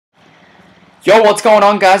Yo, what's going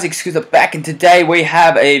on, guys? Excusa back, and today we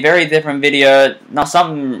have a very different video. Not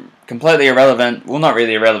something completely irrelevant. Well, not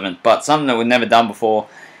really irrelevant, but something that we've never done before.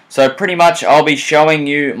 So pretty much I'll be showing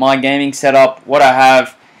you my gaming setup, what I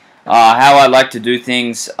have, how I like to do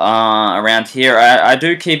things around here. I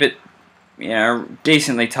do keep it,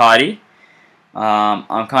 decently tidy.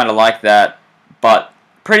 I'm kind of like that, but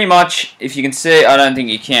pretty much, if you can see, I don't think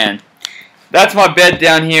you can. That's my bed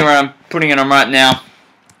down here where I'm putting it on right now.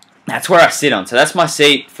 That's where I sit on. So that's my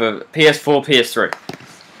seat for PS4, PS3.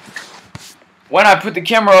 When I put the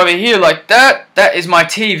camera over here like that, that is my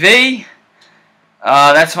TV.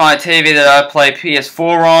 That's my TV that I play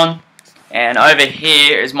PS4 on. And over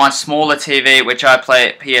here is my smaller TV, which I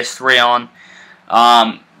play PS3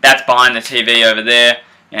 on. That's behind the TV over there.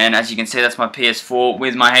 And as you can see, that's my PS4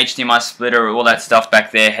 with my HDMI splitter, all that stuff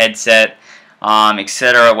back there, headset,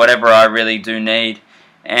 etc. Whatever I really do need.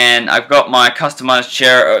 And I've got my customized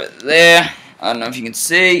chair over there. I don't know if you can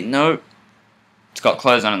see. No, it's got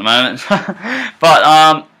clothes on at the moment.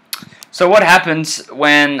 But so what happens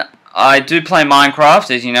when I do play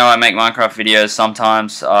Minecraft? As you know, I make Minecraft videos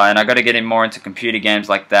sometimes, and I got to get in more into computer games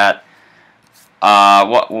like that.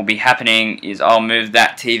 What will be happening is I'll move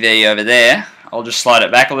that TV over there. I'll just slide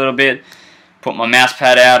it back a little bit, put my mouse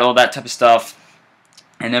pad out, all that type of stuff,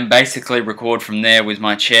 and then basically record from there with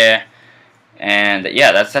my chair. And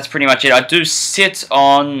yeah, that's pretty much it. I do sit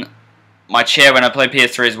on my chair when I play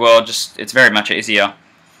PS3 as well. Just it's very much easier.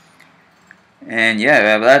 And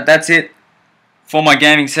yeah, that's it for my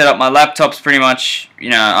gaming setup. My laptop's pretty much,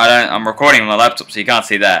 I'm recording on my laptop, so you can't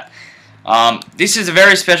see that. This is a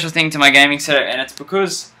very special thing to my gaming setup, and it's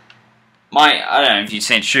because I don't know if you've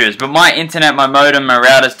seen shoes, but my internet, my modem, my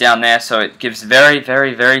router's down there, so it gives very,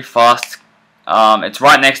 very, very fast. It's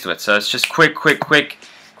right next to it, so it's just quick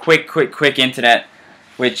internet,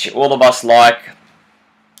 which all of us like.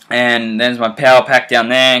 And there's my power pack down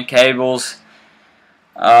there and cables.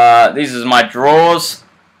 These are my drawers.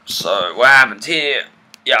 So what happens here?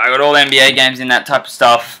 Yeah, I got all NBA games in that type of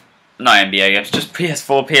stuff. Not NBA games, just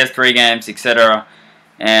PS4, PS3 games, etc.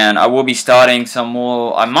 And I will be starting some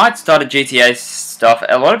more. I might start a GTA stuff.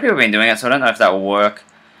 A lot of people have been doing it, so I don't know if that will work.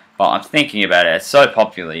 But I'm thinking about it. It's so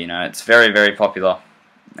popular, It's very, very popular.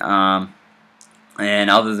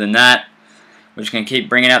 And other than that, we're just going to keep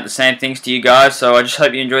bringing out the same things to you guys. So I just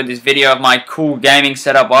hope you enjoyed this video of my cool gaming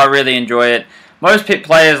setup. I really enjoy it. Most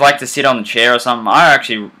players like to sit on the chair or something. I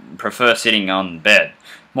actually prefer sitting on the bed.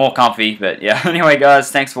 More comfy, but yeah. Anyway,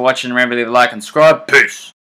 guys, thanks for watching. Remember to leave a like and subscribe. Peace.